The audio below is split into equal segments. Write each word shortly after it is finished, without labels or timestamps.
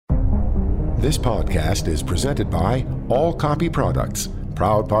This podcast is presented by All Copy Products,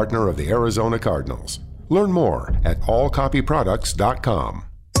 proud partner of the Arizona Cardinals. Learn more at allcopyproducts.com.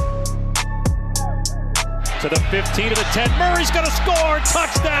 To the 15, to the 10. Murray's going to score.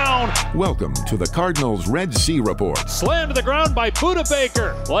 Touchdown. Welcome to the Cardinals Red Sea Report. Slammed to the ground by Budda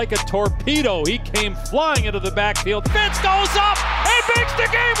Baker. Like a torpedo, he came flying into the backfield. Fitz goes up and makes the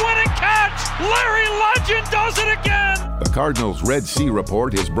game-winning catch. Larry Legend does it again. The Cardinals Red Sea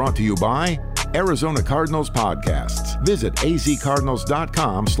Report is brought to you by Arizona Cardinals Podcasts. Visit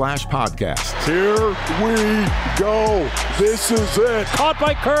azcardinals.com/podcasts. Here we go. This is it. Caught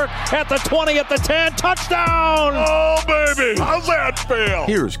by Kirk at the 20, at the 10. Touchdown. Oh, baby. How's that feel?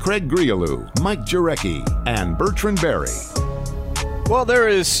 Here's Craig Grialou, Mike Jurecki, and Bertrand Berry. Well, there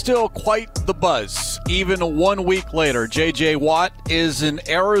is still quite the buzz. Even 1 week later, J.J. Watt is an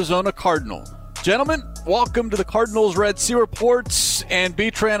Arizona Cardinal. Gentlemen, welcome to the Cardinals Red Sea Reports. And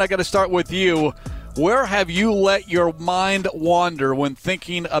B-Tran, I got to start with you. Where have you let your mind wander when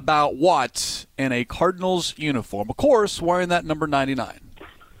thinking about Watt in a Cardinals uniform? Of course, wearing that number 99.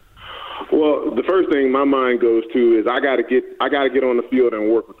 Well, the first thing my mind goes to is I got to get on the field and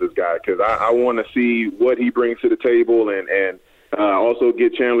work with this guy because I want to see what he brings to the table and also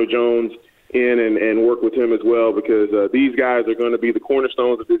get Chandler Jones in and work with him as well because these guys are going to be the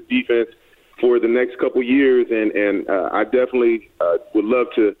cornerstones of this defense for the next couple years, and I definitely would love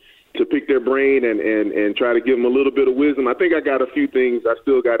to pick their brain and try to give them a little bit of wisdom. I think I got a few things I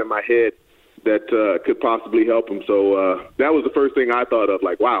still got in my head that could possibly help them. So that was the first thing I thought of,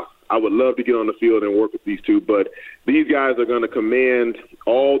 like, wow, I would love to get on the field and work with these two. But these guys are going to command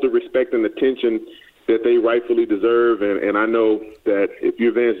all the respect and attention that they rightfully deserve, and I know that if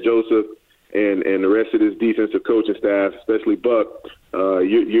you're Vance Joseph and the rest of this defensive coaching staff, especially Buck,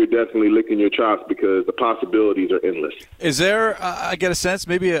 you're definitely licking your chops because the possibilities are endless. Is there, I get a sense,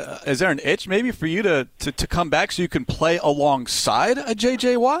 maybe, is there an itch maybe for you to come back so you can play alongside a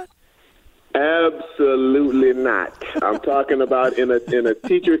J.J. Watt? Absolutely not. I'm talking about in a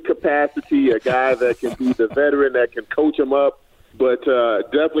teacher's capacity, a guy that can be the veteran that can coach him up, but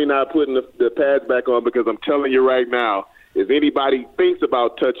definitely not putting the pads back on because I'm telling you right now, if anybody thinks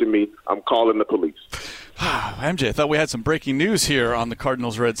about touching me, I'm calling the police. MJ, I thought we had some breaking news here on the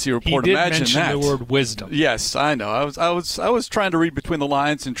Cardinals Red Sea Report. He did Imagine mention that. the word wisdom. Yes, I know. I was trying to read between the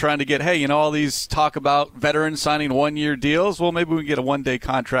lines and trying to get, hey, all these talk about veterans signing one-year deals. Well, maybe we can get a one-day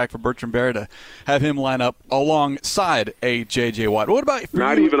contract for Bertrand Berry to have him line up alongside a J.J. Watt. What about for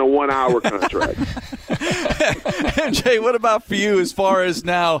Not you? even a 1 hour contract. MJ, what about for you as far as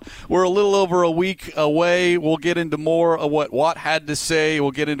now we're a little over a week away. We'll get into more of what Watt had to say. We'll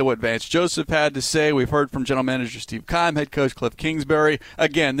get into what Vance Joseph had to say. We've heard from General Manager Steve Keim, head coach Cliff Kingsbury.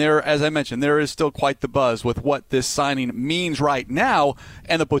 Again, as I mentioned, there is still quite the buzz with what this signing means right now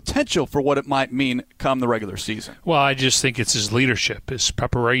and the potential for what it might mean come the regular season. Well, I just think it's his leadership, his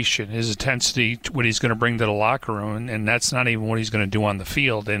preparation, his intensity, what he's going to bring to the locker room, and that's not even what he's going to do on the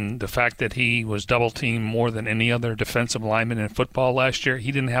field. And the fact that he was double-teamed more than any other defensive lineman in football last year,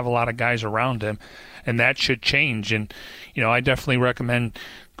 he didn't have a lot of guys around him, and that should change. And, I definitely recommend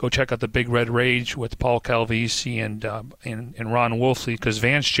go check out the Big Red Rage with Paul Calvisi and Ron Wolfley because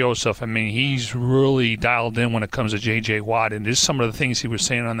Vance Joseph, he's really dialed in when it comes to J.J. Watt. And just some of the things he was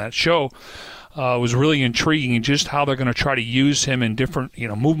saying on that show was really intriguing, just how they're going to try to use him in different,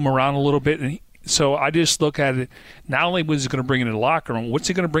 move him around a little bit. And so I just look at it, not only was he going to bring into the locker room, what's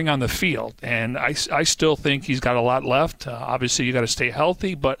he going to bring on the field? And I still think he's got a lot left. Obviously, you got to stay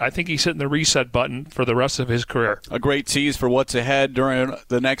healthy, but I think he's hitting the reset button for the rest of his career. A great tease for what's ahead during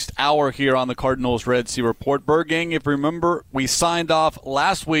the next hour here on the Cardinals Red Sea Report. Bergang, if you remember, we signed off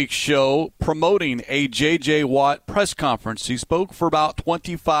last week's show promoting a J.J. Watt press conference. He spoke for about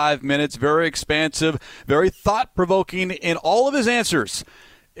 25 minutes, very expansive, very thought-provoking in all of his answers,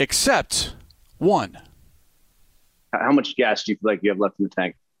 except one. How much gas do you feel like you have left in the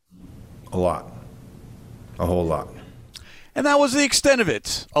tank? A lot. A whole lot. And that was the extent of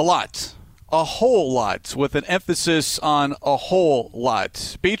it. A lot. A whole lot, with an emphasis on a whole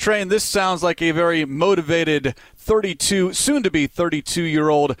lot. B-Train, this sounds like a very motivated soon-to-be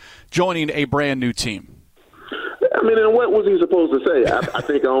 32-year-old joining a brand-new team. And what was he supposed to say? I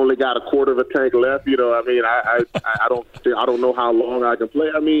think I only got a quarter of a tank left. I don't know how long I can play.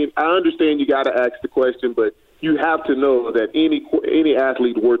 I understand you got to ask the question, but you have to know that any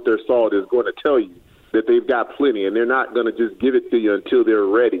athlete worth their salt is going to tell you that they've got plenty, and they're not going to just give it to you until they're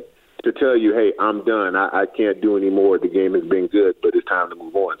ready to tell you, hey, I'm done. I can't do any more. The game has been good, but it's time to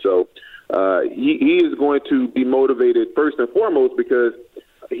move on. So he is going to be motivated first and foremost because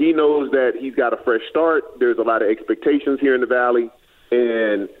he knows that he's got a fresh start. There's a lot of expectations here in the Valley,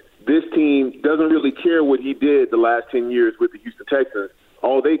 and this team doesn't really care what he did the last 10 years with the Houston Texans.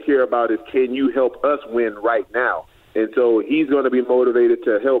 All they care about is, can you help us win right now? And so he's going to be motivated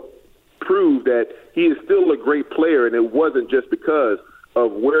to help prove that he is still a great player, and it wasn't just because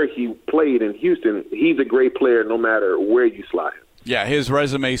of where he played in Houston. He's a great player no matter where you slide him. Yeah, his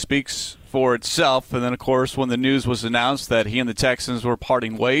resume speaks for itself. And then, of course, when the news was announced that he and the Texans were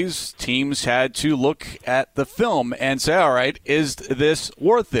parting ways, teams had to look at the film and say, all right, is this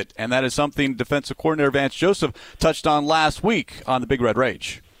worth it? And that is something defensive coordinator Vance Joseph touched on last week on the Big Red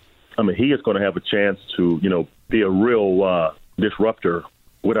Rage. I mean, he is going to have a chance to, be a real disruptor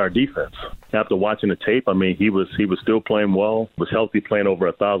with our defense. After watching the tape, I mean, he was still playing well, was healthy, playing over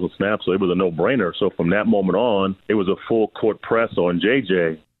 1,000 snaps, so it was a no-brainer. So from that moment on, it was a full-court press on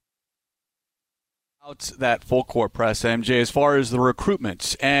J.J. Out that full-court press, MJ, as far as the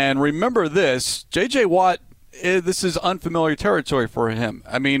recruitment. And remember this, J.J. Watt, this is unfamiliar territory for him.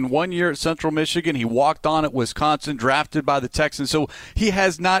 I mean, 1 year at Central Michigan, he walked on at Wisconsin, drafted by the Texans. So he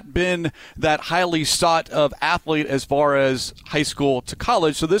has not been that highly sought of athlete as far as high school to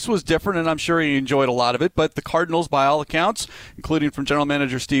college. So this was different, and I'm sure he enjoyed a lot of it. But the Cardinals, by all accounts, including from general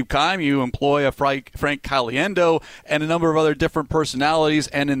manager Steve Keim, you employ a Frank Caliendo and a number of other different personalities.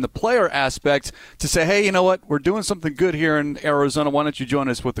 And in the player aspect, to say, hey, you know what, we're doing something good here in Arizona. Why don't you join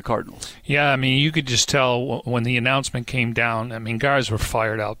us with the Cardinals? Yeah, I mean, you could just tell when the announcement came down, I mean, guys were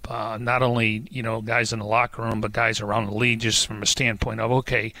fired up. Not only, guys in the locker room, but guys around the league, just from a standpoint of,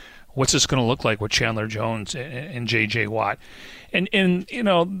 okay, what's this going to look like with Chandler Jones and J.J. Watt? And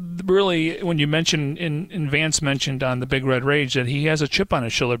really, when you mentioned, and Vance mentioned on the Big Red Rage, that he has a chip on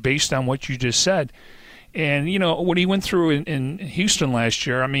his shoulder based on what you just said. And, what he went through in Houston last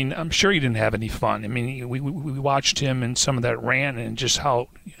year, I mean, I'm sure he didn't have any fun. I mean, we watched him in some of that rant and just how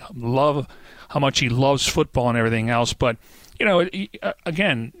much he loves football and everything else. But,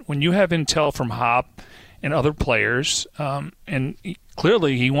 again, when you have intel from Hop and other players, and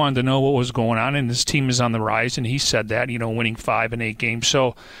clearly he wanted to know what was going on, and his team is on the rise, and he said that, winning 5 and 8 games.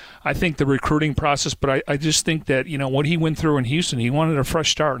 So I think the recruiting process, but I just think that, what he went through in Houston, he wanted a fresh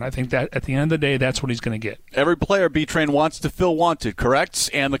start, and I think that at the end of the day, that's what he's going to get. Every player, B-Train, wants to feel wanted, correct?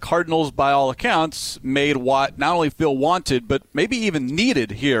 And the Cardinals, by all accounts, made Watt not only feel wanted, but maybe even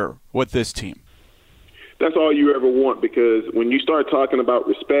needed here with this team. That's all you ever want, because when you start talking about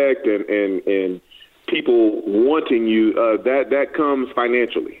respect and people wanting you, that comes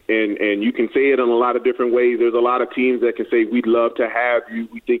financially. And you can say it in a lot of different ways. There's a lot of teams that can say, we'd love to have you.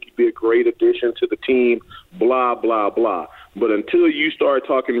 We think you'd be a great addition to the team, blah, blah, blah. But until you start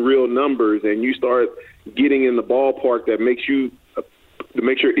talking real numbers and you start getting in the ballpark that makes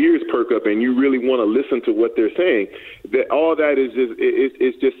your ears perk up and you really want to listen to what they're saying, that all that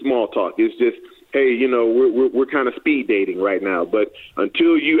is just small talk. It's just, hey, we're kind of speed dating right now. But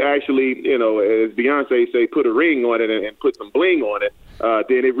until you actually, as Beyonce say, put a ring on it and put some bling on it,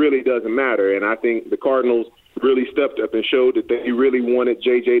 then it really doesn't matter. And I think the Cardinals really stepped up and showed that they really wanted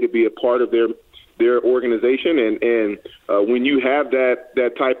JJ to be a part of their organization. And when you have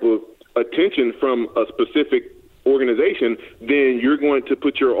that type of attention from a specific organization, then you're going to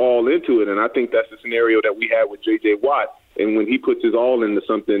put your all into it. And I think that's the scenario that we had with J.J. Watt. And when he puts his all into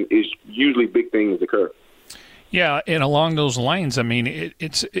something, it's usually big things occur. Yeah, and along those lines, I mean,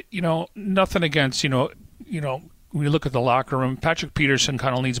 it's nothing against, when you look at the locker room, Patrick Peterson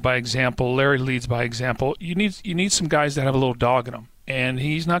kind of leads by example. Larry leads by example. You need some guys that have a little dog in them. And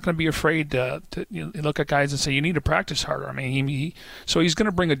he's not going to be afraid to look at guys and say, you need to practice harder. I mean, so he's going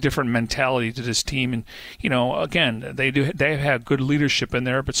to bring a different mentality to this team. And, again, they have good leadership in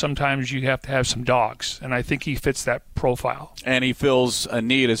there, but sometimes you have to have some dogs. And I think he fits that profile. And he feels a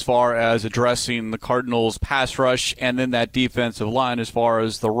need as far as addressing the Cardinals' pass rush and then that defensive line as far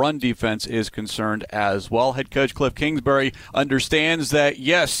as the run defense is concerned as well. Head coach Cliff Kingsbury understands that,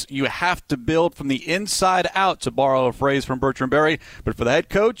 yes, you have to build from the inside out, to borrow a phrase from Bertrand Berry. But for the head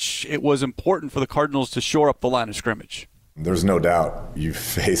coach, it was important for the Cardinals to shore up the line of scrimmage. There's no doubt you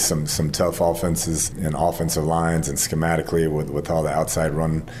face some tough offenses and offensive lines, and schematically with all the outside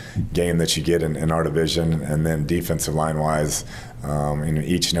run game that you get in our division, and then defensive line-wise,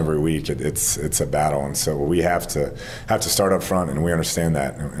 each and every week it's a battle. And so we have to start up front, and we understand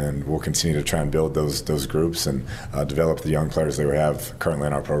that, and we'll continue to try and build those groups and develop the young players that we have currently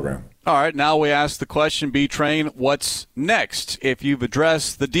in our program. All right, now we ask the question, B-Train, what's next? If you've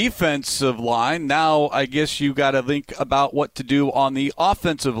addressed the defensive line, now I guess you got to think about what to do on the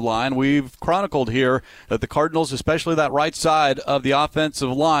offensive line. We've chronicled here that the Cardinals, especially that right side of the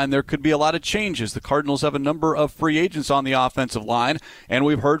offensive line, there could be a lot of changes. The Cardinals have a number of free agents on the offensive line, and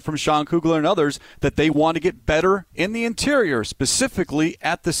we've heard from Sean Kugler and others that they want to get better in the interior, specifically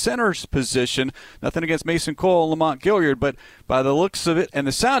at the center's position. Nothing against Mason Cole and Lamont Gilliard, but by the looks of it and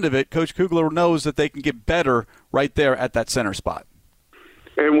the sound of it, Coach Kugler knows that they can get better right there at that center spot.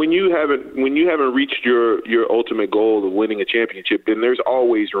 And when you haven't reached your ultimate goal of winning a championship, then there's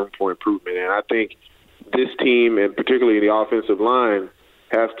always room for improvement. And I think this team, and particularly the offensive line,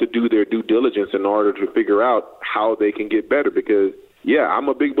 has to do their due diligence in order to figure out how they can get better. Because, yeah, I'm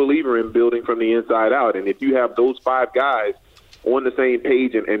a big believer in building from the inside out. And if you have those 5 guys on the same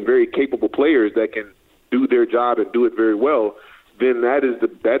page and very capable players that can do their job and do it very well, then that is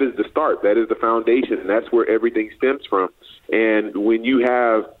the start. That is the foundation, and that's where everything stems from. And when you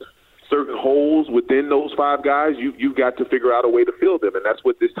have certain holes within those 5 guys, you've got to figure out a way to fill them, and that's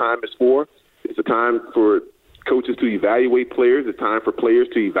what this time is for. It's a time for coaches to evaluate players. It's time for players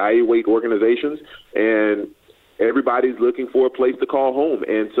to evaluate organizations, and everybody's looking for a place to call home.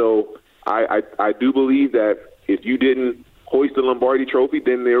 And so I do believe that if you didn't hoist the Lombardi Trophy,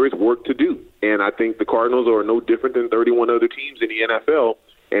 then there is work to do. And I think the Cardinals are no different than 31 other teams in the NFL,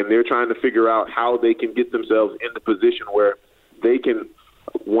 and they're trying to figure out how they can get themselves in the position where they can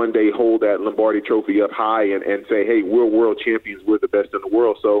one day hold that Lombardi Trophy up high and say, hey, we're world champions, we're the best in the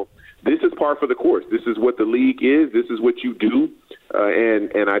world. So this is par for the course. This is what the league is. This is what you do.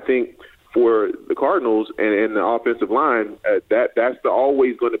 And I think for the Cardinals and the offensive line, that's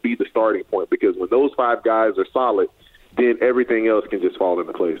always going to be the starting point, because when those 5 guys are solid, then everything else can just fall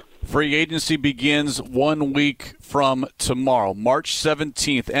into place. Free agency begins 1 week from tomorrow, March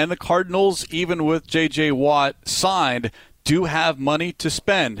 17th. And the Cardinals, even with J.J. Watt signed, do have money to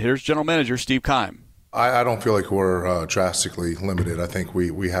spend. Here's General Manager Steve Keim. I don't feel like we're drastically limited. I think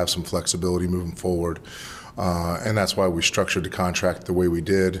we have some flexibility moving forward. And that's why we structured the contract the way we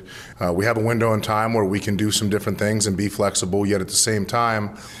did. We have a window in time where we can do some different things and be flexible, yet at the same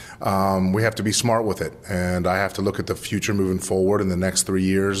time, we have to be smart with it. And I have to look at the future moving forward in the next 3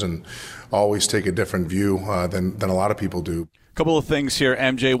 years and always take a different view than a lot of people do. Couple of things here,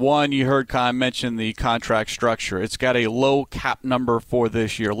 MJ. One, you heard Kyle mention the contract structure. It's got a low cap number for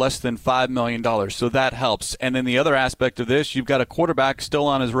this year, less than $5 million, so that helps. And then the other aspect of this, you've got a quarterback still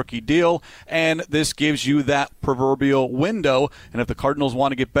on his rookie deal, and this gives you that proverbial window. And if the Cardinals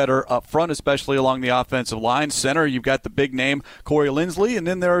want to get better up front, especially along the offensive line, center, you've got the big name Corey Linsley, and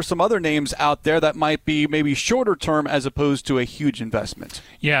then there are some other names out there that might be maybe shorter term as opposed to a huge investment.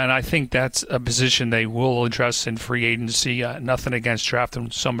 Yeah, and I think that's a position they will address in free agency. Nothing against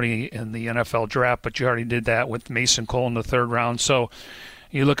drafting somebody in the NFL draft, but you already did that with Mason Cole in the 3rd round. So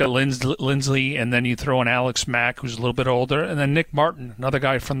you look at Linsley, and then you throw in Alex Mack, who's a little bit older, and then Nick Martin, another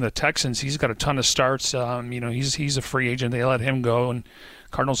guy from the Texans. He's got a ton of starts. He's a free agent. They let him go, and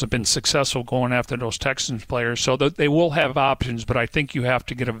Cardinals have been successful going after those Texans players. So they will have options, but I think you have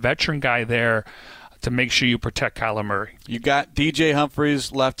to get a veteran guy there to make sure you protect Kyler Murray. You got DJ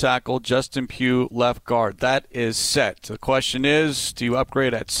Humphries, left tackle, Justin Pugh, left guard. That is set. The question is, do you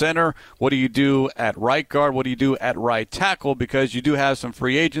upgrade at center? What do you do at right guard? What do you do at right tackle? Because you do have some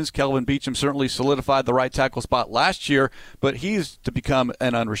free agents. Kelvin Beachum certainly solidified the right tackle spot last year, but he's to become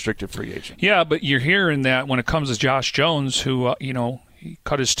an unrestricted free agent. Yeah, but you're hearing that when it comes to Josh Jones, who, he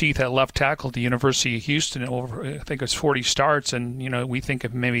cut his teeth at left tackle at the University of Houston over, I think it's 40 starts, and we think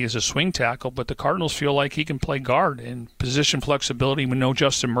of maybe as a swing tackle, but the Cardinals feel like he can play guard and position flexibility. We know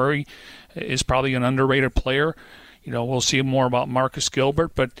Justin Murray is probably an underrated player. We'll see more about Marcus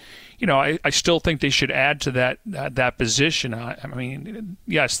Gilbert, but I still think they should add to that position. I mean,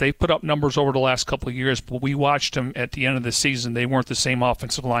 yes, they put up numbers over the last couple of years, but we watched them at the end of the season. They weren't the same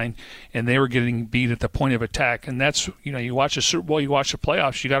offensive line, and they were getting beat at the point of attack. And that's, you watch the Super Bowl, you watch the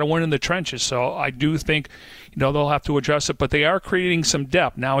playoffs, you got to win in the trenches. So I do think, they'll have to address it, but they are creating some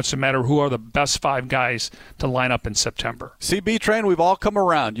depth. Now it's a matter of who are the best 5 guys to line up in September. CB Train, we've all come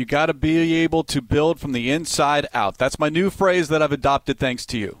around. You got to be able to build from the inside out. That's my new phrase that I've adopted thanks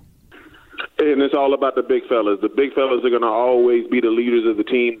to you. And it's all about the big fellas. The big fellas are going to always be the leaders of the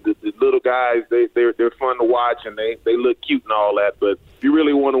team. The little guys, they're fun to watch, and they look cute and all that. But if you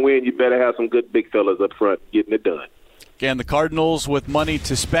really want to win, you better have some good big fellas up front getting it done. Again, the Cardinals with money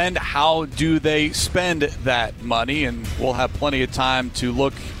to spend. How do they spend that money? And we'll have plenty of time to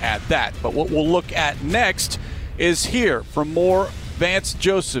look at that. But what we'll look at next is hear from more Vance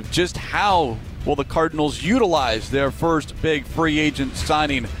Joseph. Just how will the Cardinals utilize their first big free agent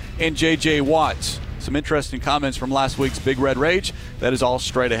signing in J.J. Watt. Some interesting comments from last week's Big Red Rage. That is all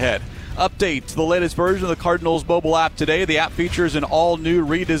straight ahead. Update to the latest version of the Cardinals mobile app today. The app features an all-new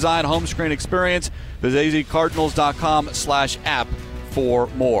redesigned home screen experience. Visit azcardinals.com/app for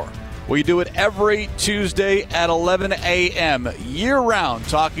more. We do it every Tuesday at 11 a.m. year-round,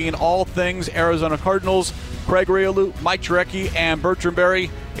 talking all things Arizona Cardinals. Craig Riolu, Mike Jurecki, and Bertrand Berry.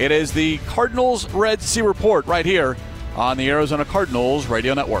 It is the Cardinals Red Sea Report right here on the Arizona Cardinals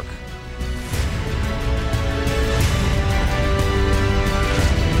Radio Network.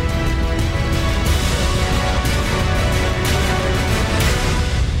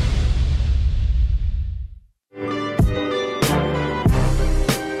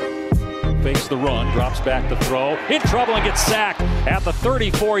 Fakes the run, drops back to throw, in trouble and gets sacked at the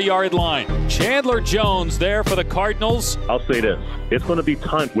 34-yard line. Chandler Jones there for the Cardinals. I'll say this. It's going to be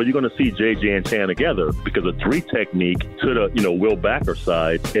times where you're going to see J.J. and Chan together because a three technique to the, Will Backer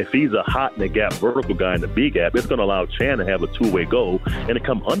side, if he's a hot in the gap vertical guy in the B gap, it's going to allow Chan to have a two-way go and to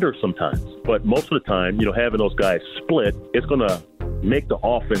come under sometimes. But most of the time, having those guys split, it's going to make the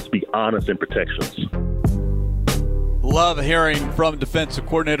offense be honest in protections. Love hearing from defensive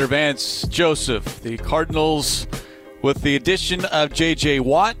coordinator Vance Joseph. The Cardinals, with the addition of J.J.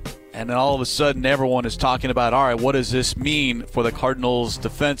 Watt, and then all of a sudden everyone is talking about, all right, what does this mean for the Cardinals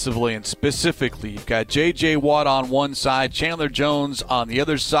defensively and specifically? You've got J.J. Watt on one side, Chandler Jones on the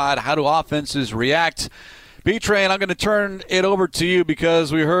other side. How do offenses react? B-Train, I'm going to turn it over to you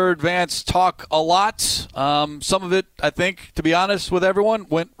because we heard Vance talk a lot. Some of it, I think, to be honest with everyone,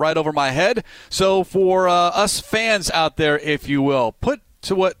 went right over my head. So for us fans out there, if you will, put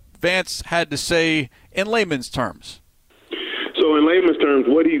to what Vance had to say in layman's terms. So in layman's terms,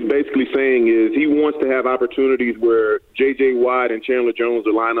 what he's basically saying is he wants to have opportunities where J.J. Watt and Chandler Jones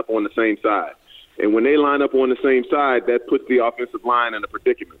are lined up on the same side. And when they line up on the same side, that puts the offensive line in a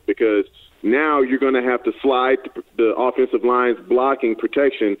predicament because now you're going to have to slide the offensive line's blocking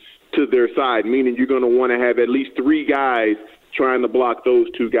protection to their side, meaning you're going to want to have at least three guys trying to block those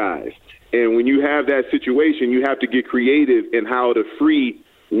two guys. And when you have that situation, you have to get creative in how to free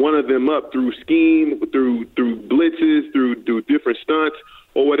one of them up through scheme, through blitzes, through different stunts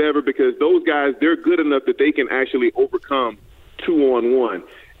or whatever, because those guys, they're good enough that they can actually overcome 2-on-1.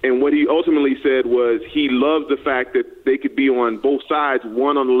 And what he ultimately said was he loves the fact that they could be on both sides,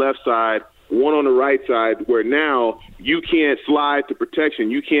 one on the left side, one on the right side, where now you can't slide to protection.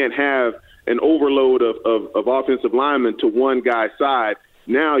 You can't have an overload of offensive linemen to one guy's side.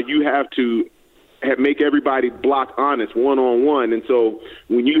 Now you have to make everybody block honest one-on-one. And so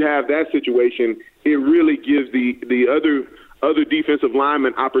when you have that situation, it really gives the other defensive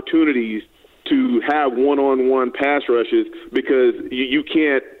linemen opportunities to have one-on-one pass rushes because you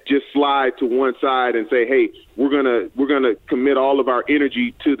can't just slide to one side and say, hey, we're gonna commit all of our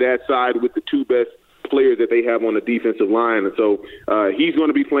energy to that side with the two best players that they have on the defensive line. And so he's going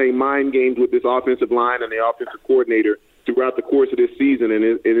to be playing mind games with this offensive line and the offensive coordinator throughout the course of this season, and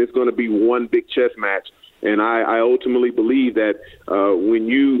it's going to be one big chess match. And I ultimately believe that when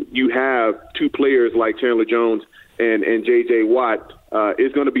you have two players like Chandler Jones and J.J. Watt,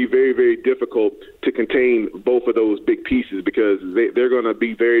 it's going to be very, very difficult to contain both of those big pieces because they're going to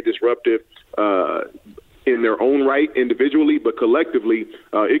be very disruptive in their own right individually, but collectively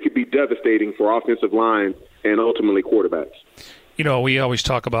it could be devastating for offensive lines and ultimately quarterbacks. We always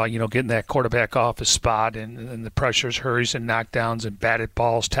talk about, getting that quarterback off his spot and the pressures, hurries, and knockdowns and batted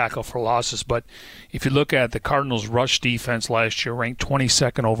balls, tackle for losses. But if you look at the Cardinals' rush defense last year, ranked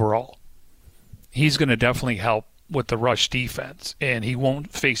 22nd overall, he's going to definitely help with the rush defense, and he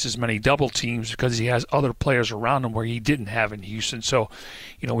won't face as many double teams because he has other players around him where he didn't have in Houston. So,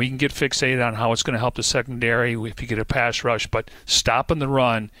 we can get fixated on how it's going to help the secondary if you get a pass rush, but stopping the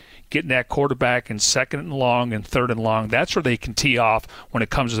run, getting that quarterback in second and long and third and long, that's where they can tee off when it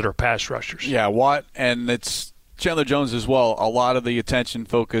comes to their pass rushers. Yeah, Watt, and it's Chandler Jones as well. A lot of the attention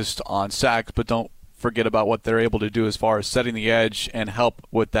focused on sacks, but don't forget about what they're able to do as far as setting the edge and help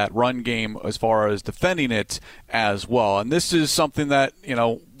with that run game as far as defending it as well. And this is something that,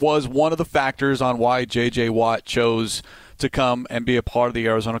 was one of the factors on why J.J. Watt chose to come and be a part of the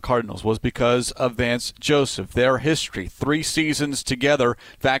Arizona Cardinals was because of Vance Joseph, their history, 3 seasons together.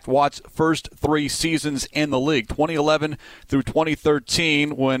 In fact, Watt's first 3 seasons in the league, 2011 through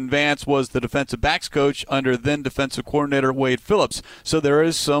 2013, when Vance was the defensive backs coach under then defensive coordinator Wade Phillips. So there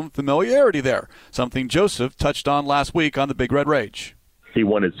is some familiarity there, something Joseph touched on last week on the Big Red Rage. He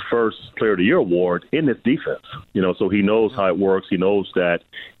won his first Player of the Year award in this defense, so he knows how it works. He knows that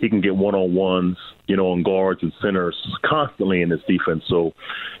he can get one-on-ones, on guards and centers constantly in this defense. So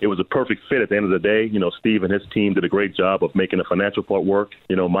it was a perfect fit at the end of the day. Steve and his team did a great job of making the financial part work.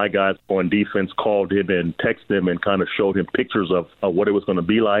 My guys on defense called him and texted him and kind of showed him pictures of what it was going to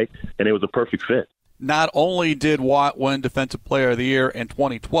be like, and it was a perfect fit. Not only did Watt win Defensive Player of the Year in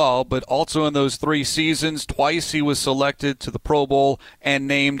 2012, but also in those 3 seasons, twice he was selected to the Pro Bowl and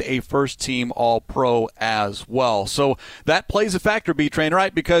named a first-team All-Pro as well. So that plays a factor, B-Train,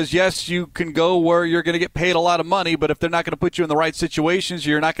 right? Because, yes, you can go where you're going to get paid a lot of money, but if they're not going to put you in the right situations,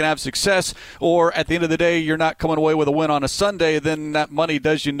 you're not going to have success, or at the end of the day, you're not coming away with a win on a Sunday, then that money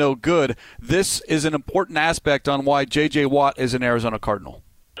does you no good. This is an important aspect on why J.J. Watt is an Arizona Cardinal.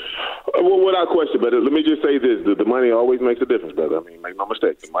 Well, without question, but let me just say this. The money always makes a difference, brother. I mean, make no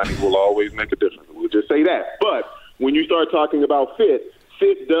mistake. The money will always make a difference. We'll just say that. But when you start talking about fit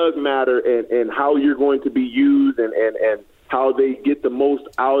does matter, and how you're going to be used and how they get the most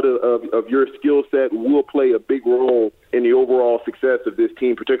out of your skill set will play a big role in the overall success of this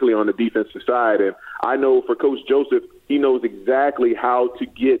team, particularly on the defensive side. And I know for Coach Joseph, he knows exactly how to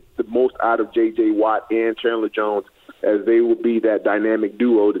get the most out of J.J. Watt and Chandler Jones, as they will be that dynamic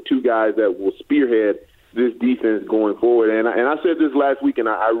duo, the 2 guys that will spearhead this defense going forward. And I said this last week, and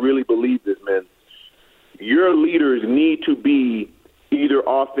I really believe this, man. Your leaders need to be either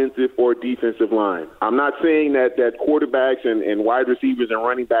offensive or defensive line. I'm not saying that quarterbacks and wide receivers and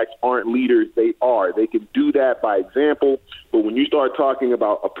running backs aren't leaders. They are. They can do that by example. But when you start talking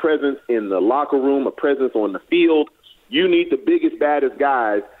about a presence in the locker room, a presence on the field, you need the biggest, baddest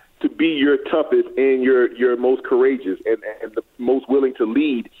guys to be your toughest and your most courageous and the most willing to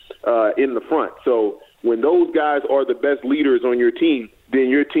lead in the front. So when those guys are the best leaders on your team, then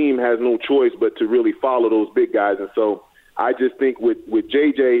your team has no choice but to really follow those big guys. And so I just think with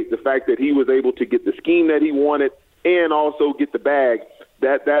JJ, the fact that he was able to get the scheme that he wanted and also get the bag,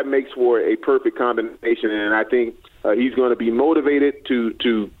 that makes for a perfect combination. And I think he's going to be motivated to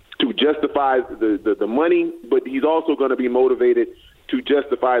justify the money, but he's also going to be motivated to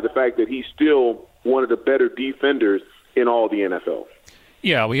justify the fact that he's still one of the better defenders in all the NFL.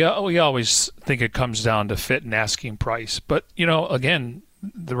 Yeah, we always think it comes down to fit and asking price. But, again,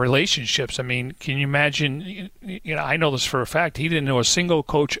 the relationships, I mean, can you imagine, I know this for a fact, he didn't know a single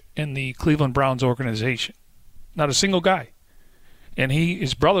coach in the Cleveland Browns organization. Not a single guy. And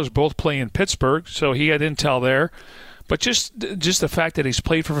his brothers both play in Pittsburgh, so he had intel there. But just the fact that he's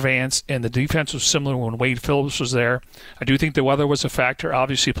played for Vance and the defense was similar when Wade Phillips was there. I do think the weather was a factor,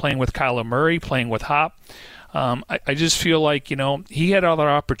 obviously playing with Kyler Murray, playing with Hop. I just feel like, he had other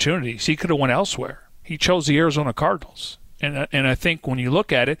opportunities. He could have went elsewhere. He chose the Arizona Cardinals. And I think when you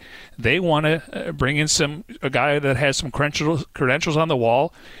look at it, they want to bring in a guy that has some credentials on the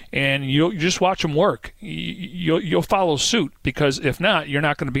wall, and you just watch him work. You'll follow suit, because if not, you're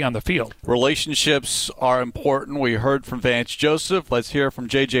not going to be on the field. Relationships are important. We heard from Vance Joseph. Let's hear from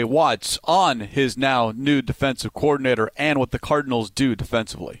J.J. Watts on his now new defensive coordinator and what the Cardinals do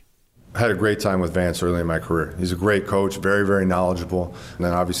defensively. I had a great time with Vance early in my career. He's a great coach, very, very knowledgeable. And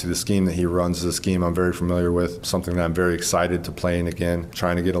then obviously the scheme that he runs is a scheme I'm very familiar with, something that I'm very excited to play in again,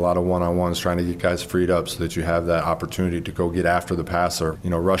 trying to get a lot of one-on-ones, trying to get guys freed up so that you have that opportunity to go get after the passer.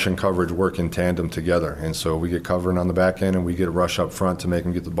 Rush and coverage work in tandem together. And so we get covering on the back end and we get a rush up front to make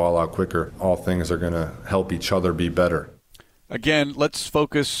them get the ball out quicker. All things are going to help each other be better. Again, let's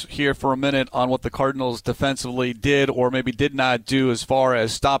focus here for a minute on what the Cardinals defensively did or maybe did not do as far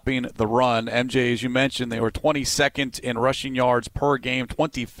as stopping the run. MJ, as you mentioned, they were 22nd in rushing yards per game,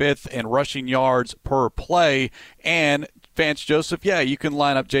 25th in rushing yards per play, and Vance Joseph, you can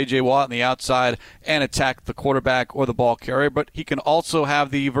line up J.J. Watt on the outside and attack the quarterback or the ball carrier, but he can also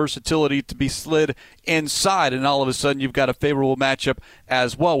have the versatility to be slid inside, and all of a sudden you've got a favorable matchup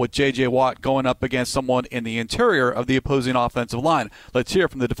as well with J.J. Watt going up against someone in the interior of the opposing offensive line. Let's hear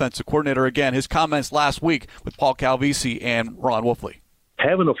from the defensive coordinator again, his comments last week with Paul Calvisi and Ron Wolfley.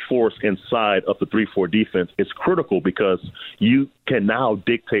 Having a force inside of the 3-4 defense is critical because you can now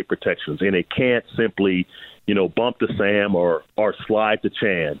dictate protections, and it can't simply bump to Sam or slide to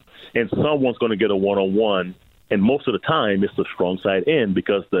Chan. And someone's going to get a one-on-one, and most of the time it's the strong side end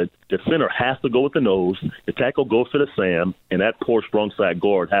because the center has to go with the nose, the tackle goes to the Sam, and that poor strong side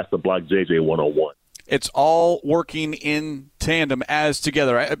guard has to block JJ one-on-one. It's all working in tandem as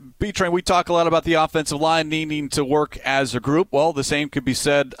together. B-Train, we talk a lot about the offensive line needing to work as a group. Well, the same could be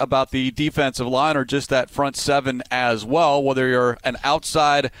said about the defensive line or just that front seven as well, whether you're an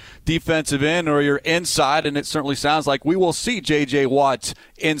outside defensive end or you're inside, and it certainly sounds like we will see J.J. Watt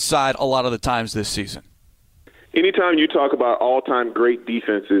inside a lot of the times this season. Anytime you talk about all-time great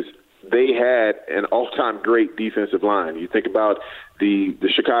defenses, they had an all-time great defensive line. You think about the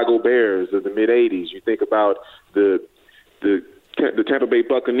Chicago Bears of the mid-'80s. You think about the Tampa Bay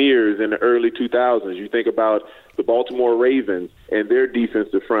Buccaneers in the early 2000s. You think about the Baltimore Ravens and their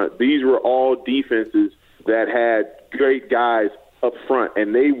defensive front. These were all defenses that had great guys up front,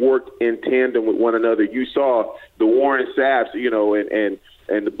 and they worked in tandem with one another. You saw the Warren Sapps,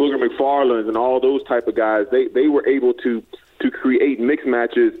 and the Booger McFarlands and all those type of guys. They were able to create mixed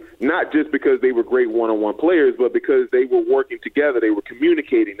matches, not just because they were great one-on-one players, but because they were working together. They were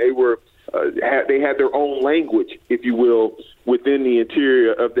communicating. They were they had their own language, if you will, within the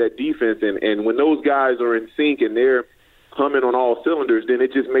interior of that defense. And when those guys are in sync and they're humming on all cylinders, then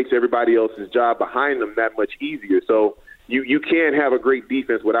it just makes everybody else's job behind them that much easier. So you can't have a great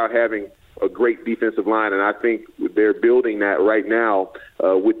defense without having a great defensive line, and I think they're building that right now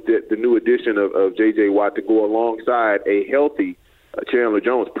with the new addition of J.J. Watt to go alongside a healthy Chandler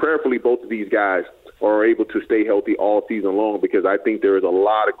Jones. Prayerfully, both of these guys are able to stay healthy all season long, because I think there is a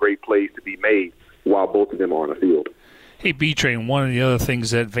lot of great plays to be made while both of them are on the field. Hey, B-Train, one of the other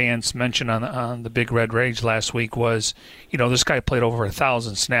things that Vance mentioned on the Big Red Rage last week was, this guy played over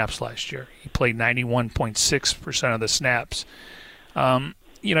 1,000 snaps last year. He played 91.6% of the snaps.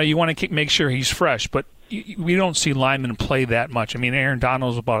 You want to make sure he's fresh, but we don't see linemen play that much. I mean, Aaron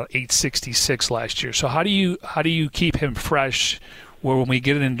Donald was about 866 last year. So how do you keep him fresh where when we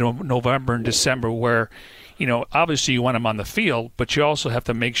get into November and December where, obviously you want him on the field, but you also have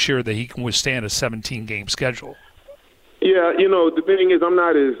to make sure that he can withstand a 17-game schedule? Yeah, the thing is, I'm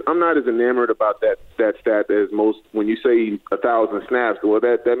not as enamored about that stat as most. When you say 1,000 snaps, well,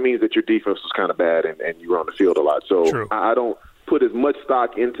 that means that your defense was kind of bad and you were on the field a lot. So True. I don't put as much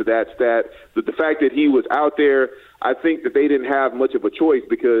stock into that stat. But the fact that he was out there, I think that they didn't have much of a choice,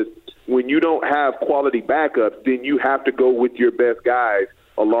 because when you don't have quality backups, then you have to go with your best guys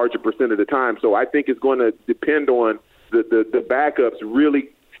a larger percent of the time. So I think it's going to depend on the backups really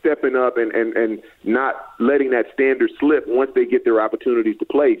stepping up and not letting that standard slip once they get their opportunities to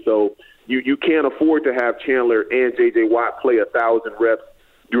play. So you can't afford to have Chandler and J.J. Watt play 1,000 reps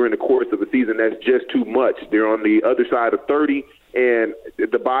during the course of a season. That's just too much. They're on the other side of 30, and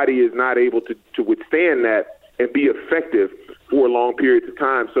the body is not able to withstand that and be effective for long periods of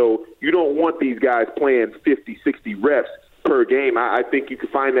time. So you don't want these guys playing 50, 60 reps per game. I think you can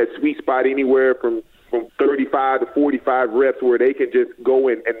find that sweet spot anywhere from 35 to 45 reps where they can just go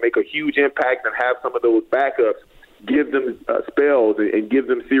in and make a huge impact and have some of those backups give them spells and give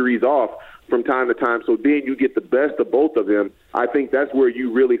them series off from time to time. So then you get the best of both of them. I think that's where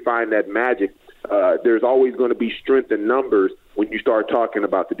you really find that magic. There's always going to be strength in numbers when you start talking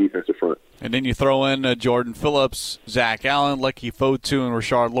about the defensive front. And then you throw in Jordan Phillips, Zach Allen, Leki Fotu, and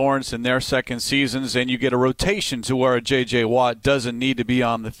Rashard Lawrence in their second seasons, and you get a rotation to where J.J. Watt doesn't need to be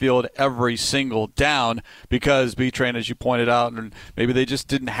on the field every single down because, B-Train, as you pointed out, and maybe they just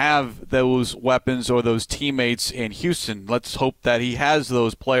didn't have those weapons or those teammates in Houston. Let's hope that he has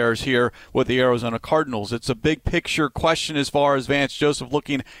those players here with the Arizona Cardinals. It's a big picture question as far as Vance Joseph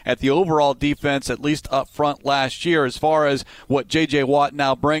looking at the overall defense, at least up front last year, as far as what J.J. Watt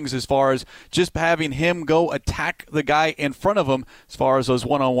now brings as far as just having him go attack the guy in front of him as far as those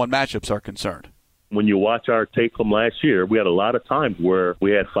one-on-one matchups are concerned. When you watch our tape from last year, we had a lot of times where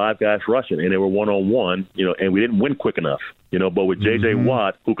we had five guys rushing and they were one-on-one, and we didn't win quick enough. But with J.J.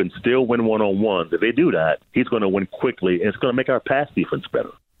 Watt, who can still win one-on-ones, if they do that, he's going to win quickly, and it's going to make our pass defense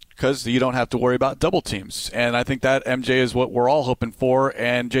better. Because you don't have to worry about double teams. And I think that, MJ, is what we're all hoping for,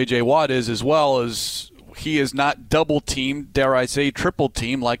 and J.J. Watt is as well, as he is not double-teamed, dare I say,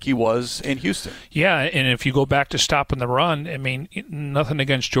 triple-teamed like he was in Houston. Yeah, and if you go back to stopping the run, I mean, nothing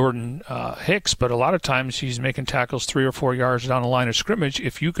against Jordan Hicks, but a lot of times he's making tackles 3 or 4 yards down the line of scrimmage.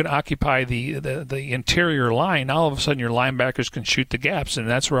 If you can occupy the interior line, all of a sudden your linebackers can shoot the gaps, and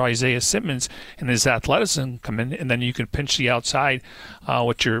that's where Isaiah Simmons and his athleticism come in, and then you can pinch the outside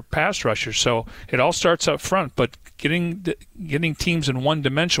with your pass rushers. So it all starts up front, but getting teams in one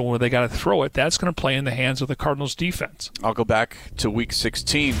dimension where they got to throw it, that's going to play in the hands of the Cardinals defense. I'll go back to Week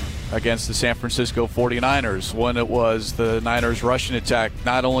 16 against the San Francisco 49ers when it was the Niners rushing attack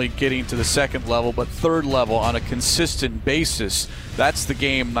not only getting to the second level but third level on a consistent basis. That's the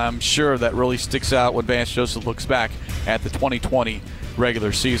game, I'm sure, that really sticks out when Vance Joseph looks back at the 2020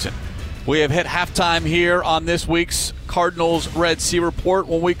 regular season. We have hit halftime here on this week's Cardinals Red Sea Report.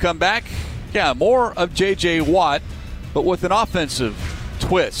 When we come back, more of J.J. Watt, but with an offensive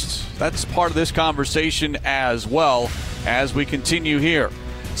twist. That's part of this conversation as well as we continue here.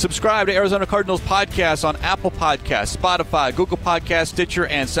 Subscribe to Arizona Cardinals podcast on Apple Podcasts, Spotify, Google Podcasts, Stitcher,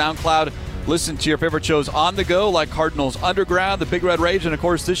 and SoundCloud. Listen to your favorite shows on the go, like Cardinals Underground, The Big Red Rage, and, of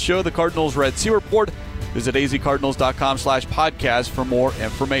course, this show, the Cardinals Red Sea Report. Visit azcardinals.com/podcast for more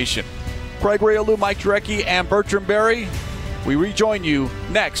information. Craig Riolu, Mike Jurecki, and Bertrand Berry. We rejoin you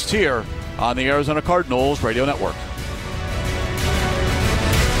next here on the Arizona Cardinals Radio Network.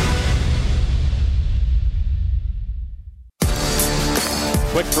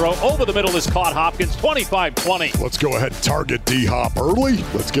 Quick throw over the middle is caught. Hopkins, 25-20. Let's go ahead and target D-Hop early.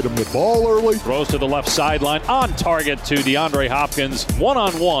 Let's get him the ball early. Throws to the left sideline, on target to DeAndre Hopkins.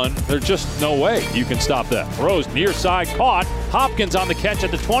 One-on-one, there's just no way you can stop that. Throws near side, caught. Hopkins on the catch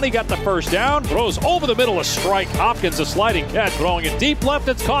at the 20, got the first down. Throws over the middle, a strike. Hopkins, a sliding catch, throwing it deep left.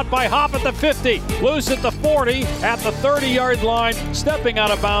 It's caught by Hop at the 50. Loose at the 40, at the 30-yard line. Stepping out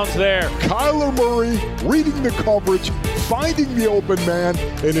of bounds there. Kyler Murray reading the coverage, finding the open man,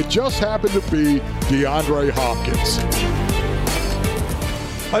 and it just happened to be DeAndre Hopkins.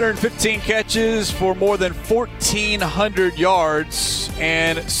 115 catches for more than 1,400 yards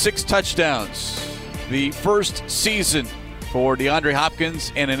and 6 touchdowns. The first season for DeAndre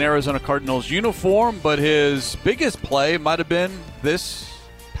Hopkins in an Arizona Cardinals uniform, but his biggest play might have been this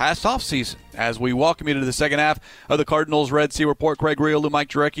past offseason. As we welcome you to the second half of the Cardinals Red Sea Report, Craig Riolu, Mike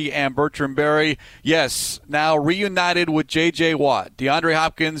Jurecki, and Bertrand Berry. Yes, now reunited with J.J. Watt. DeAndre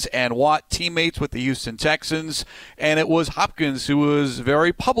Hopkins and Watt teammates with the Houston Texans, and it was Hopkins who was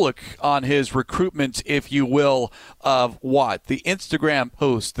very public on his recruitment, if you will, of Watt. The Instagram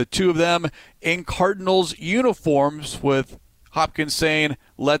post, the two of them in Cardinals uniforms with Hopkins saying,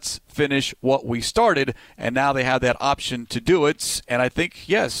 let's finish what we started, and now they have that option to do it. And I think,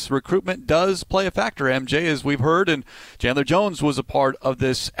 yes, recruitment does play a factor, MJ, as we've heard, and Chandler Jones was a part of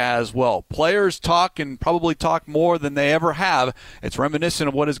this as well. Players talk and probably talk more than they ever have. It's reminiscent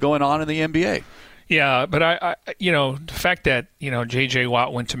of what is going on in the NBA. Yeah, but I the fact that, J.J.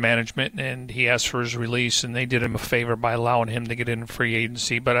 Watt went to management and he asked for his release and they did him a favor by allowing him to get in free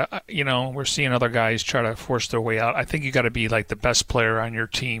agency. But, we're seeing other guys try to force their way out. I think you got to be like the best player on your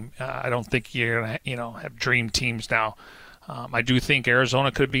team. I don't think you're going to, have dream teams now. I do think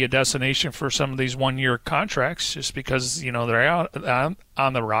Arizona could be a destination for some of these one-year contracts just because, they're out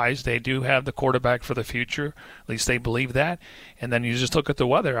on the rise. They do have the quarterback for the future. At least they believe that. And then you just look at the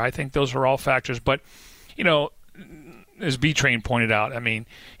weather. I think those are all factors. But, as B-Train pointed out,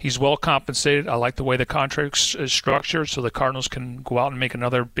 he's well compensated. I like the way the contract is structured so the Cardinals can go out and make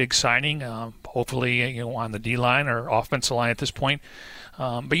another big signing, hopefully, on the D-line or offensive line at this point.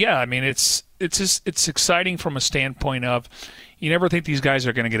 But yeah, it's exciting from a standpoint of you never think these guys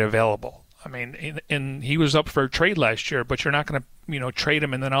are going to get available. And he was up for a trade last year, but you're not going to trade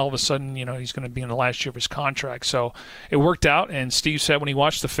him and then all of a sudden he's going to be in the last year of his contract. So it worked out, and Steve said when he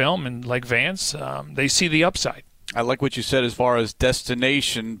watched the film, and like Vance, they see the upside. I like what you said as far as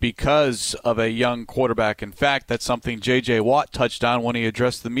destination because of a young quarterback. In fact, that's something J.J. Watt touched on when he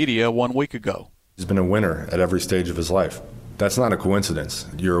addressed the media 1 week ago. He's been a winner at every stage of his life. That's not a coincidence.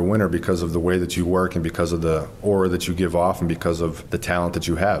 You're a winner because of the way that you work and because of the aura that you give off and because of the talent that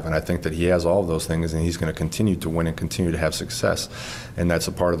you have. And I think that he has all of those things, and he's going to continue to win and continue to have success. And that's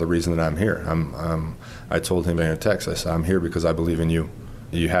a part of the reason that I'm here. I told him in a text, I said, I'm here because I believe in you.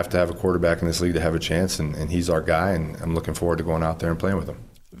 You have to have a quarterback in this league to have a chance, and he's our guy, and I'm looking forward to going out there and playing with him.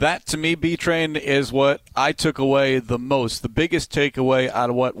 That, to me, B-Train, is what I took away the most, the biggest takeaway out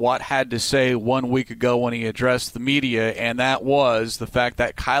of what Watt had to say 1 week ago when he addressed the media, and that was the fact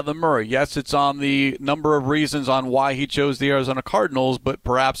that Kyler Murray, yes, it's on the number of reasons on why he chose the Arizona Cardinals, but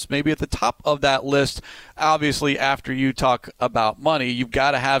perhaps maybe at the top of that list, obviously after you talk about money, you've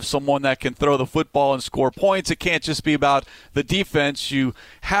got to have someone that can throw the football and score points. It can't just be about the defense. You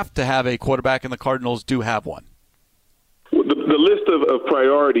have to have a quarterback, and the Cardinals do have one. The list of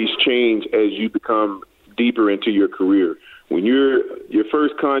priorities change as you become deeper into your career. When you're your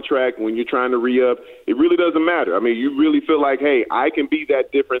first contract, when you're trying to re-up, it really doesn't matter. You really feel like, hey, I can be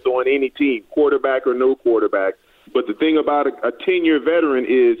that difference on any team, quarterback or no quarterback. But the thing about a 10-year veteran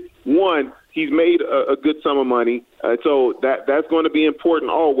is, one, he's made a good sum of money, so that's going to be important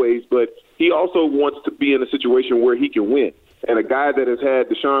always. But he also wants to be in a situation where he can win. And a guy that has had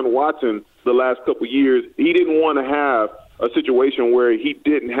Deshaun Watson the last couple of years, he didn't want to have a situation where he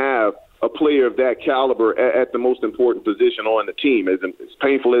didn't have a player of that caliber at the most important position on the team. As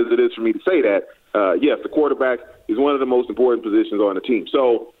painful as it is for me to say that, yes, the quarterback is one of the most important positions on the team.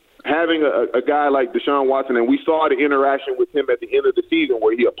 So having a guy like Deshaun Watson, and we saw the interaction with him at the end of the season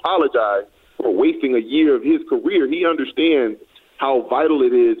where he apologized for wasting a year of his career. He understands how vital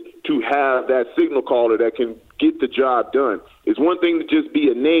it is to have that signal caller that can get the job done. It's one thing to just be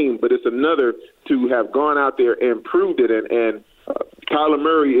a name, but it's another to have gone out there and proved it. And Kyler Kyler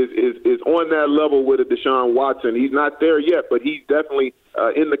Murray is on that level with a Deshaun Watson. He's not there yet, but he's definitely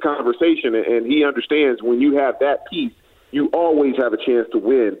in the conversation, and he understands when you have that piece, you always have a chance to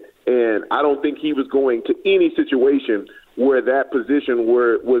win. And I don't think he was going to any situation where that position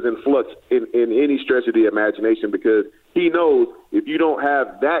was in flux in any stretch of the imagination, because he knows if you don't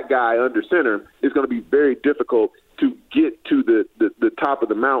have that guy under center, it's going to be very difficult to get to the top of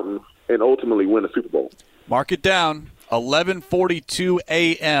the mountain and ultimately win a Super Bowl. Mark it down. 11:42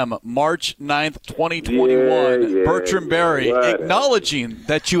 a.m., March 9th, 2021. Bertrand Berry acknowledging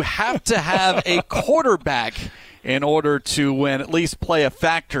that you have to have a quarterback in order to win, at least play a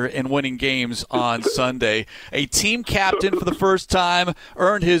factor in winning games on Sunday. A team captain for the first time,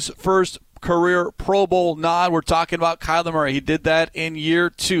 earned his first career Pro Bowl nod. We're talking about Kyler Murray. He did that in year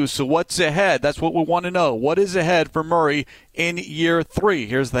 2. So what's ahead? That's what we want to know. What is ahead for Murray in year 3?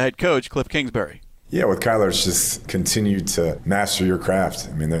 Here's the head coach, Cliff Kingsbury. Yeah, with Kyler, it's just continue to master your craft.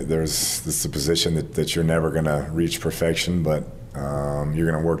 I mean, this is a position that you're never going to reach perfection, but you're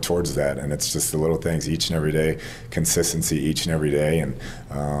going to work towards that. And it's just the little things each and every day, consistency each and every day,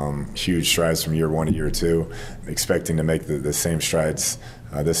 and huge strides from year 1 to year 2, expecting to make the same strides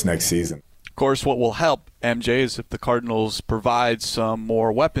this next season. Of course, what will help, MJ, is if the Cardinals provide some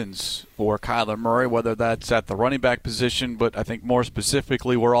more weapons for Kyler Murray, whether that's at the running back position, but I think more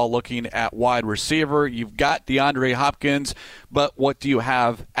specifically we're all looking at wide receiver. You've got DeAndre Hopkins, but what do you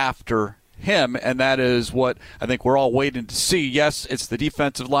have after him? And that is what I think we're all waiting to see. Yes, it's the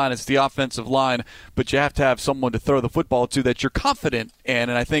defensive line, it's the offensive line, but you have to have someone to throw the football to that you're confident in.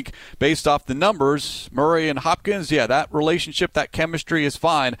 And I think based off the numbers, Murray and Hopkins, yeah, that relationship, that chemistry is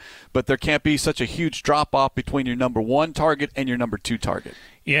fine, but there can't be such a huge drop-off between your number 1 target and your number 2 target.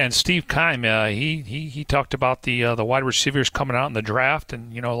 Yeah, and Steve Keim, he talked about the wide receivers coming out in the draft,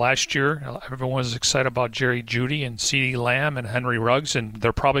 and last year everyone was excited about Jerry Jeudy and CeeDee Lamb and Henry Ruggs, and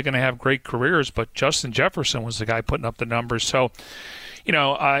they're probably going to have great careers. But Justin Jefferson was the guy putting up the numbers. So,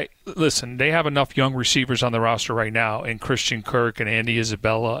 listen, they have enough young receivers on the roster right now, and Christian Kirk and Andy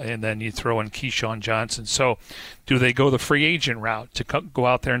Isabella, and then you throw in Keyshawn Johnson. So, do they go the free agent route to go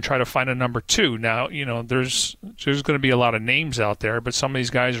out there and try to find a number 2? Now, there's going to be a lot of names out there, but some of these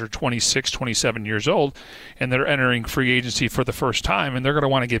guys are 26, 27 years old, and they're entering free agency for the first time, and they're going to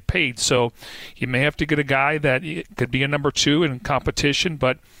want to get paid. So, you may have to get a guy that could be a number 2 in competition,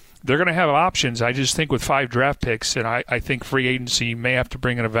 but they're going to have options. I just think with 5 draft picks, and I think free agency may have to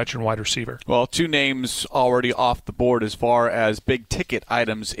bring in a veteran wide receiver. Well, 2 names already off the board as far as big-ticket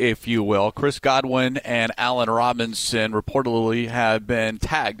items, if you will. Chris Godwin and Allen Robinson reportedly have been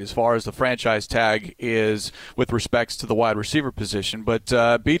tagged as far as the franchise tag is with respects to the wide receiver position.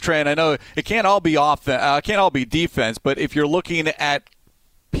 But, B-Train, I know it can't all be can't all be defense, but if you're looking at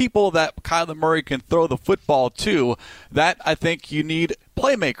people that Kyler Murray can throw the football to, that I think you need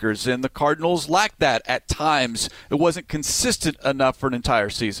playmakers, and the Cardinals lack that at times. It wasn't consistent enough for an entire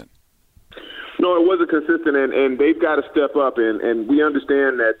season. No, it wasn't consistent, and they've got to step up, and we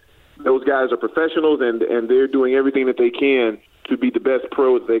understand that those guys are professionals, and they're doing everything that they can to be the best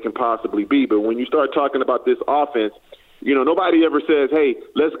pros they can possibly be. But when you start talking about this offense, nobody ever says, hey,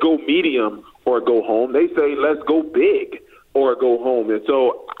 let's go medium or go home. They say, let's go big or go home. And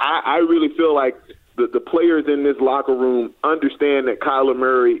so I really feel like the players in this locker room understand that Kyler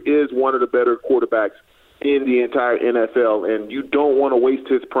Murray is one of the better quarterbacks in the entire NFL, and you don't want to waste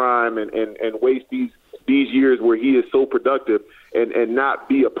his prime and waste these years where he is so productive and not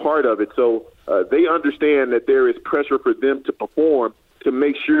be a part of it. So they understand that there is pressure for them to perform, to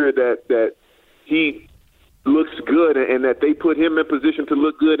make sure that he looks good and that they put him in position to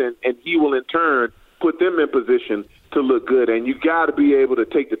look good, and he will in turn put them in position to look good. And you got to be able to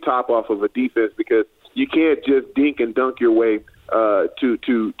take the top off of a defense, because you can't just dink and dunk your way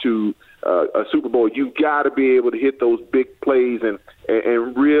to a Super Bowl. You got to be able to hit those big plays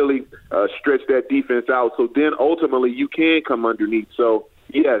and really stretch that defense out. So then ultimately you can come underneath. So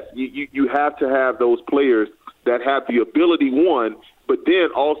yes, you have to have those players that have the ability, one, but then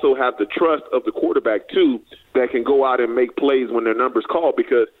also have the trust of the quarterback, two, that can go out and make plays when their number's called.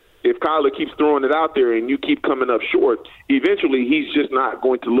 Because if Kyler keeps throwing it out there and you keep coming up short, eventually he's just not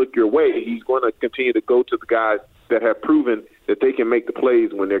going to look your way. He's going to continue to go to the guys that have proven that they can make the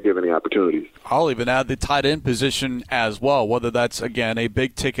plays when they're given the opportunities. I'll even add the tight end position as well, whether that's, again, a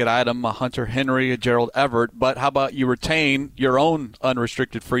big-ticket item, a Hunter Henry, a Gerald Everett, but how about you retain your own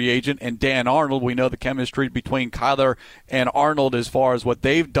unrestricted free agent and Dan Arnold? We know the chemistry between Kyler and Arnold as far as what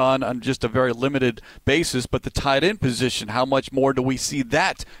they've done on just a very limited basis, but the tight end position, how much more do we see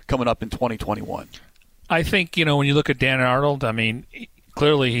that coming up in 2021? I think, when you look at Dan Arnold, I mean,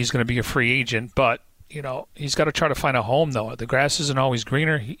 clearly he's going to be a free agent, but he's got to try to find a home, though. The grass isn't always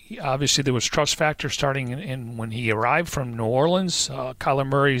greener. Obviously, there was trust factor starting in when he arrived from New Orleans. Kyler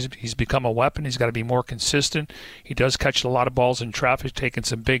Murray, he's become a weapon. He's got to be more consistent. He does catch a lot of balls in traffic, taking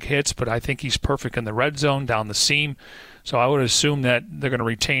some big hits, but I think he's perfect in the red zone, down the seam. So I would assume that they're going to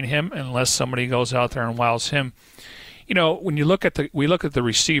retain him unless somebody goes out there and wows him. When you look at the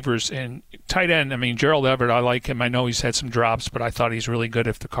receivers and tight end, I mean, Gerald Everett, I like him. I know he's had some drops, but I thought he's really good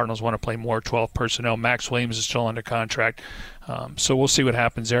if the Cardinals want to play more 12 personnel. Max Williams is still under contract, so we'll see what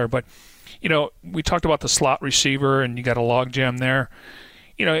happens there. But, we talked about the slot receiver, and you got a logjam there.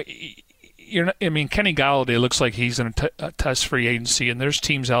 Kenny Golladay looks like he's in a test free agency, and there's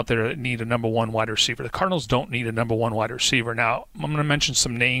teams out there that need a number one wide receiver. The Cardinals don't need a number one wide receiver. Now, I'm going to mention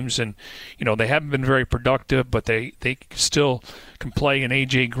some names, and they haven't been very productive, but they still can play. In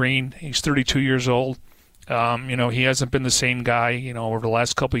A.J. Green, he's 32 years old. He hasn't been the same guy, over the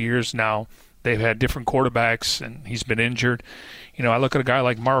last couple of years now. They've had different quarterbacks, and he's been injured. I look at a guy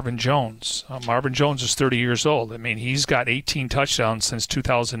like Marvin Jones. Marvin Jones is 30 years old. I mean, he's got 18 touchdowns since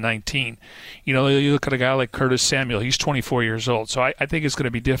 2019. You look at a guy like Curtis Samuel. He's 24 years old. So I think it's going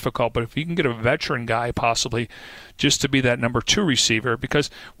to be difficult. But if you can get a veteran guy possibly just to be that number two receiver, because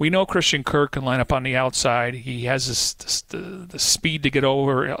we know Christian Kirk can line up on the outside. He has the speed to get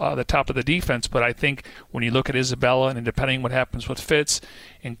over the top of the defense. But I think when you look at Isabella, and depending what happens with Fitz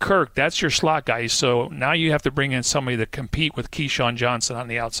and Kirk, that's your slot guy. So now you have to bring in somebody to compete with Keyshawn Johnson on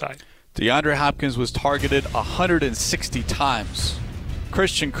the outside. DeAndre Hopkins was targeted 160 times.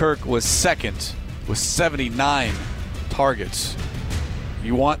 Christian Kirk was second with 79 targets.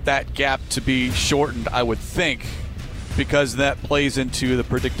 You want that gap to be shortened, I would think, because that plays into the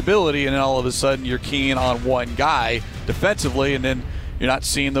predictability, and then all of a sudden you're keying on one guy defensively, and then you're not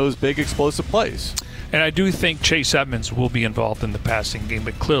seeing those big explosive plays. And I do think Chase Edmonds will be involved in the passing game,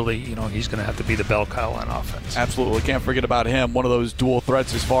 but clearly, he's going to have to be the bell cow on offense. Absolutely. Can't forget about him. One of those dual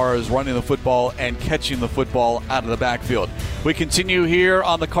threats as far as running the football and catching the football out of the backfield. We continue here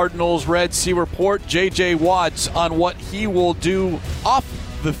on the Cardinals Red Sea Report. J.J. Watt on what he will do off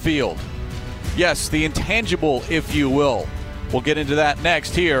the field. Yes, the intangible, if you will. We'll get into that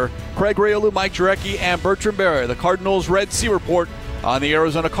next here. Craig Riolu, Mike Jurecki, and Bertrand Berry, the Cardinals Red Sea Report on the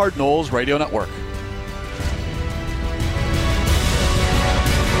Arizona Cardinals Radio Network.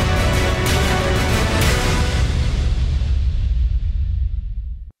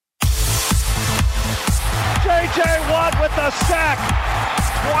 J.J. Watt with the sack.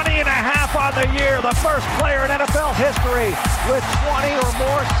 20 and a half on the year. The first player in NFL history with 20 or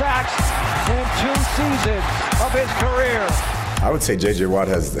more sacks in 2 seasons of his career. I would say J.J. Watt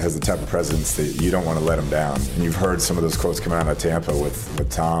has the type of presence that you don't want to let him down. And you've heard some of those quotes coming out of Tampa with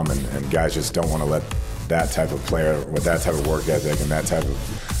Tom, and guys just don't want to let that type of player with that type of work ethic and that type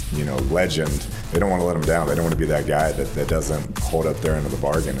of legend, they don't want to let him down. They don't want to be that guy that doesn't hold up their end of the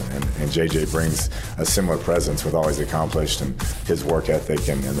bargain. And J.J. brings a similar presence with all he's accomplished and his work ethic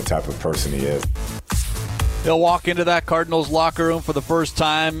and the type of person he is. He'll walk into that Cardinals locker room for the first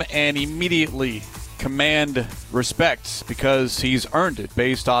time and immediately command respect because he's earned it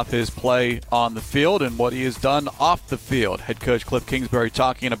based off his play on the field and what he has done off the field. Head coach Cliff Kingsbury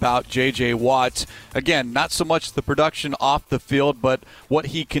talking about J.J. Watt. Again, not so much the production off the field, but what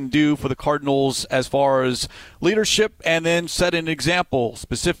he can do for the Cardinals as far as leadership, and then set an example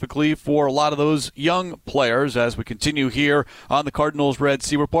specifically for a lot of those young players as we continue here on the Cardinals Red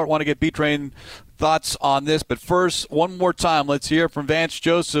Sea Report. Want to get B-Train thoughts on this, but first, one more time, let's hear from Vance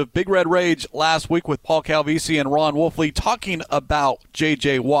Joseph. Big Red Rage last week with Paul Calvisi and Ron Wolfley talking about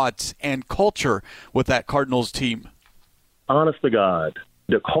J.J. Watt and culture with that Cardinals team. Honest to God,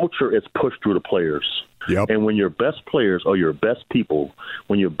 the culture is pushed through the players. Yep. And when your best players are your best people,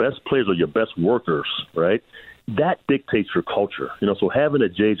 when your best players are your best workers, right, that dictates your culture. So having a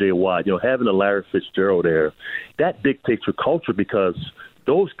J.J. Watt, having a Larry Fitzgerald there, that dictates your culture because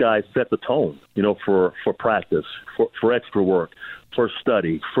those guys set the tone, for practice, for extra work, for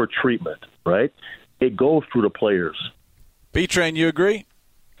study, for treatment, right? It goes through the players. B-Train, you agree?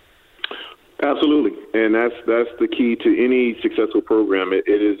 Absolutely, and that's the key to any successful program. It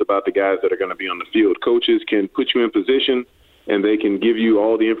is about the guys that are going to be on the field. Coaches can put you in position, and they can give you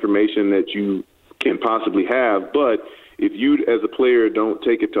all the information that you can possibly have, but if you as a player don't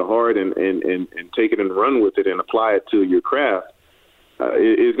take it to heart and take it and run with it and apply it to your craft,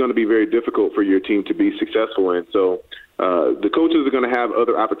 it is going to be very difficult for your team to be successful. And so the coaches are going to have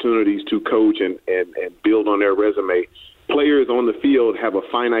other opportunities to coach and build on their resume. Players on the field have a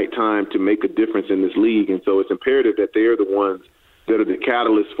finite time to make a difference in this league, and so it's imperative that they're the ones that are the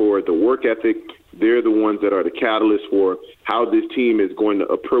catalyst for the work ethic. They're the ones that are the catalyst for how this team is going to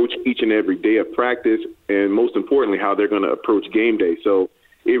approach each and every day of practice, and most importantly, how they're going to approach game day. So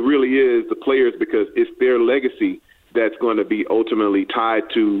it really is the players, because it's their legacy that's going to be ultimately tied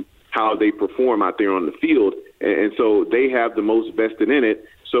to how they perform out there on the field. And so they have the most vested in it.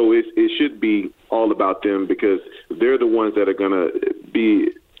 So it should be all about them, because they're the ones that are going to be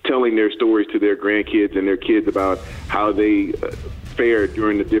telling their stories to their grandkids and their kids about how they fared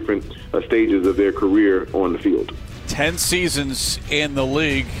during the different stages of their career on the field. 10 seasons in the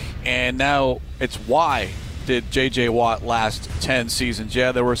league, and now it's why did J.J. Watt last 10 seasons?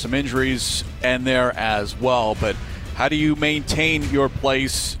 Yeah, there were some injuries in there as well, but how do you maintain your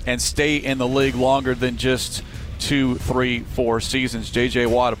place and stay in the league longer than just 2, 3, 4 seasons? J.J.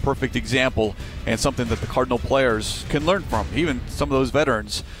 Watt, a perfect example, and something that the Cardinal players can learn from, even some of those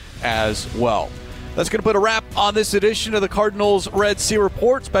veterans as well. That's going to put a wrap on this edition of the Cardinals Red Sea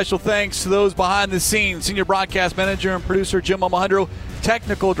Report. Special thanks to those behind the scenes, Senior Broadcast Manager and Producer Jim Alejandro,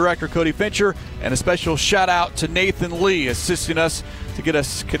 Technical Director Cody Fincher, and a special shout-out to Nathan Lee assisting us to get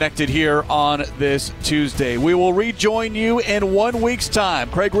us connected here on this Tuesday. We will rejoin you in 1 week's time.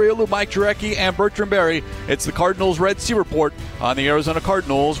 Craig Riolu, Mike Jurecki, and Bertrand Berry. It's the Cardinals Red Sea Report on the Arizona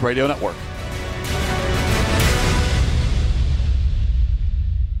Cardinals Radio Network.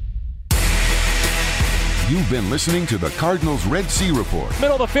 You've been listening to the Cardinals Red Sea Report.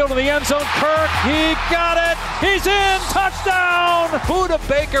 Middle of the field in the end zone. Kirk, he got it. He's in. Touchdown. Buda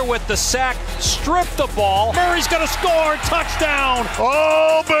Baker with the sack. Stripped the ball. Murray's going to score. Touchdown.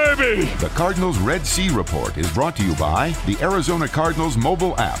 Oh, baby. The Cardinals Red Sea Report is brought to you by the Arizona Cardinals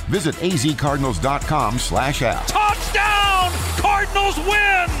mobile app. Visit azcardinals.com/app. Touchdown. Cardinals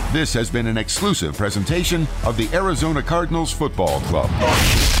win. This has been an exclusive presentation of the Arizona Cardinals Football Club.